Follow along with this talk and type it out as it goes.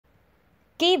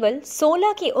केवल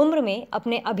 16 की उम्र में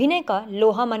अपने अभिनय का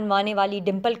लोहा मनवाने वाली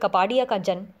डिंपल कपाड़िया का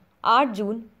जन्म 8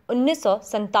 जून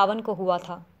 1957 को हुआ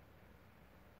था।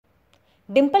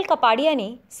 डिंपल कपाड़िया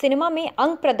ने सिनेमा में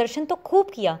अंग प्रदर्शन तो खूब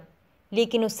किया,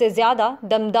 लेकिन उससे ज़्यादा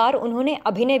दमदार उन्होंने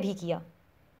अभिनय भी किया।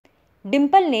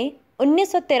 डिंपल ने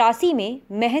 1983 में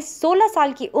महज 16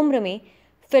 साल की उम्र में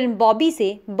फिल्म बॉबी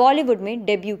से बॉलीवुड में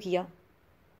डेब्यू किया।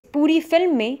 पूरी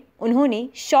फिल्म में उन्होंने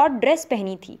शॉर्ट ड्रेस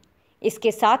पहनी थी।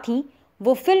 इसके साथ ही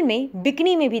वो फिल्म में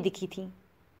बिकनी में भी दिखी थी।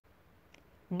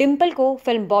 डिंपल को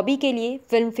फिल्म बॉबी के लिए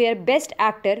film fair best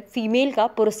actor female का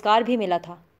पुरस्कार भी मिला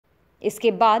था।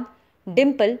 इसके बाद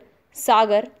डिंपल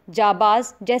सागर,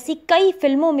 जाबाज जैसी कई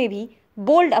फिल्मों में भी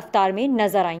बोल्ड अवतार में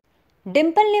नजर आईं।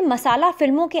 डिंपल ने मसाला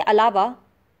फिल्मों के अलावा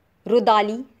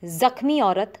रुदाली, जख्मी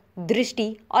औरत,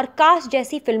 दृष्टि और काश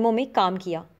जैसी फिल्मों में काम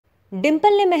किया।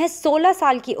 डिंपल ने महज 16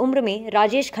 साल की उम्र में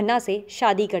राजेश खन्ना से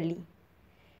शादी कर ली।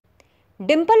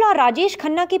 डिंपल और राजेश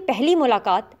खन्ना की पहली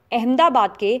मुलाकात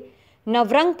अहमदाबाद के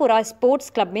नवरंगपुरा स्पोर्ट्स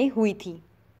क्लब में हुई थी।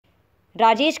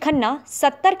 राजेश खन्ना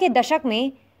 70 के दशक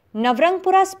में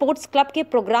नवरंगपुरा स्पोर्ट्स क्लब के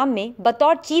प्रोग्राम में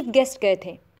बतौर चीफ गेस्ट गए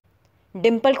थे।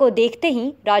 डिंपल को देखते ही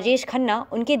राजेश खन्ना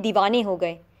उनके दीवाने हो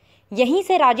गए। यहीं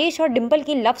से राजेश और डिंपल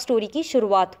की लव स्टोरी की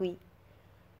शुरुआत हुई।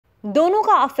 दोनों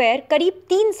का अफेयर करीब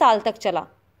 3 साल तक चला।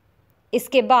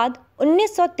 इसके बाद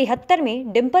 1973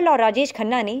 में डिंपल और राजेश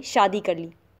खन्ना ने शादी कर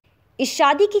ली। इस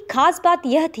शादी की खास बात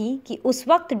यह थी कि उस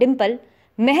वक्त डिंपल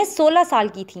महज 16 साल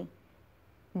की थी,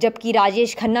 जबकि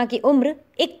राजेश खन्ना की उम्र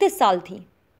 31 साल थी।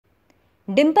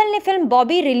 डिंपल ने फिल्म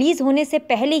बॉबी रिलीज होने से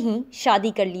पहले ही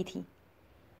शादी कर ली थी।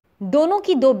 दोनों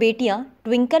की 2 बेटियां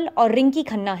ट्विंकल और रिंकी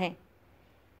खन्ना हैं।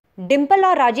 डिंपल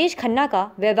और राजेश खन्ना का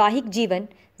वैवाहिक जीवन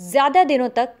ज़्यादा दिनों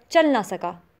तक चल ना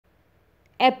सका।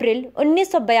 अप्रैल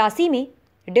 1982 में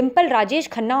डिंपल राजेश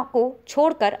खन्ना को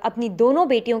छोड़कर अपनी दोनों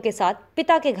बेटियों के साथ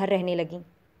पिता के घर रहने लगी।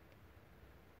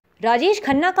 राजेश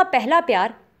खन्ना का पहला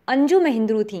प्यार अंजू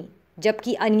महेंद्रू थी,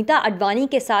 जबकि अनीता अडवाणी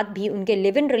के साथ भी उनके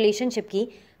लिव इन रिलेशनशिप की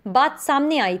बात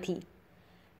सामने आई थी।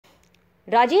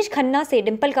 राजेश खन्ना से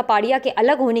डिंपल कपाड़िया के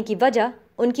अलग होने की वजह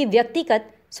उनकी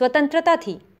व्यक्तिगत स्वतंत्रता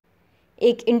थी।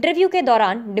 एक इंटरव्यू के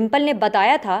दौरान डिंपल ने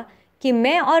बताया था कि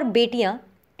मैं और बेटियां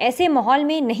ऐसे माहौल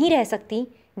में नहीं रह सकती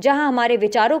जहां हमारे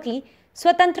विचारों की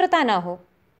स्वतंत्रता ना हो।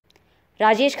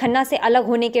 राजेश खन्ना से अलग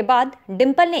होने के बाद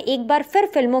डिंपल ने एक बार फिर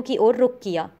फिल्मों की ओर रुख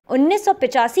किया।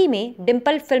 1985 में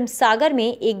डिंपल फिल्म सागर में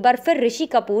एक बार फिर ऋषि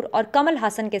कपूर और कमल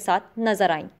हासन के साथ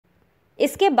नजर आईं।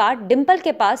 इसके बाद डिंपल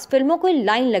के पास फिल्मों की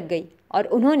लाइन लग गई और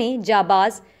उन्होंने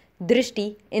जाबाज,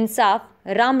 दृष्टि, इंसाफ,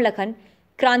 राम लखन,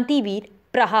 क्रांतिवीर,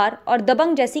 प्रहार और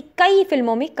दबंग जैसी कई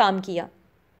फिल्मों में काम किया।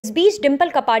 इस बीच डिंपल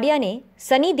कपाड़िया ने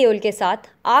सनी देओल के साथ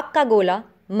आग का गोला,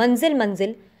 मंजिल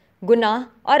मंजिल, गुनाह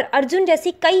और अर्जुन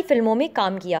जैसी कई फिल्मों में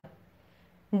काम किया।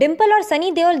 डिंपल और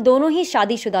सनी देओल दोनों ही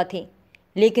शादीशुदा थे,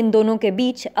 लेकिन दोनों के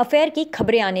बीच अफेयर की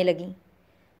खबरें आने लगीं।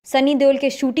 सनी देओल के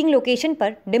शूटिंग लोकेशन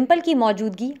पर डिंपल की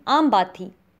मौजूदगी आम बात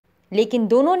थी, लेकिन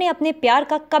दोनों ने अपने प्यार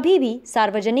का कभी भी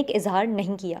सार्वजनिक इजहार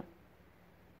नहीं किया।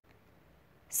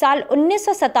 साल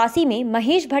 1987 में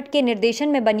महेश भट्ट के निर्देशन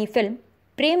में बनी फिल्म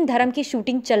प्रेम धर्म की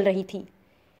शूटिंग चल रही थी।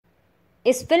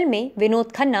 इस फिल्म में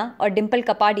विनोद खन्ना और डिंपल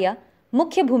कपाड़िया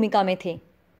मुख्य भूमिका में थे।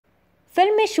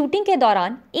 फिल्म में शूटिंग के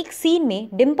दौरान एक सीन में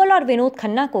डिंपल और विनोद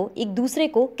खन्ना को एक दूसरे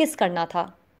को किस करना था।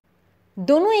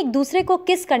 दोनों एक दूसरे को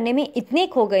किस करने में इतने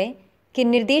खो गए कि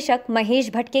निर्देशक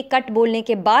महेश भट्ट के कट बोलने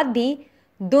के बाद भी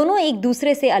दोनों एक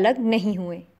दूसरे से अलग नहीं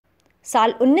हुए।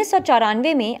 साल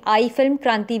 1994 में आई फिल्म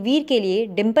क्रांतिवीर के लिए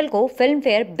डिंपल को film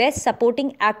fair best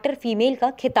supporting actor female का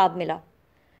खिताब मिला।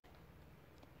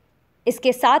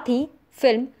 इसके साथ ही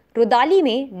फिल्म रुदाली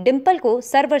में डिंपल को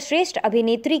सर्वश्रेष्ठ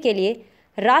अभिनेत्री के लिए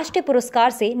राष्ट्रीय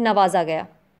पुरस्कार से नवाजा गया।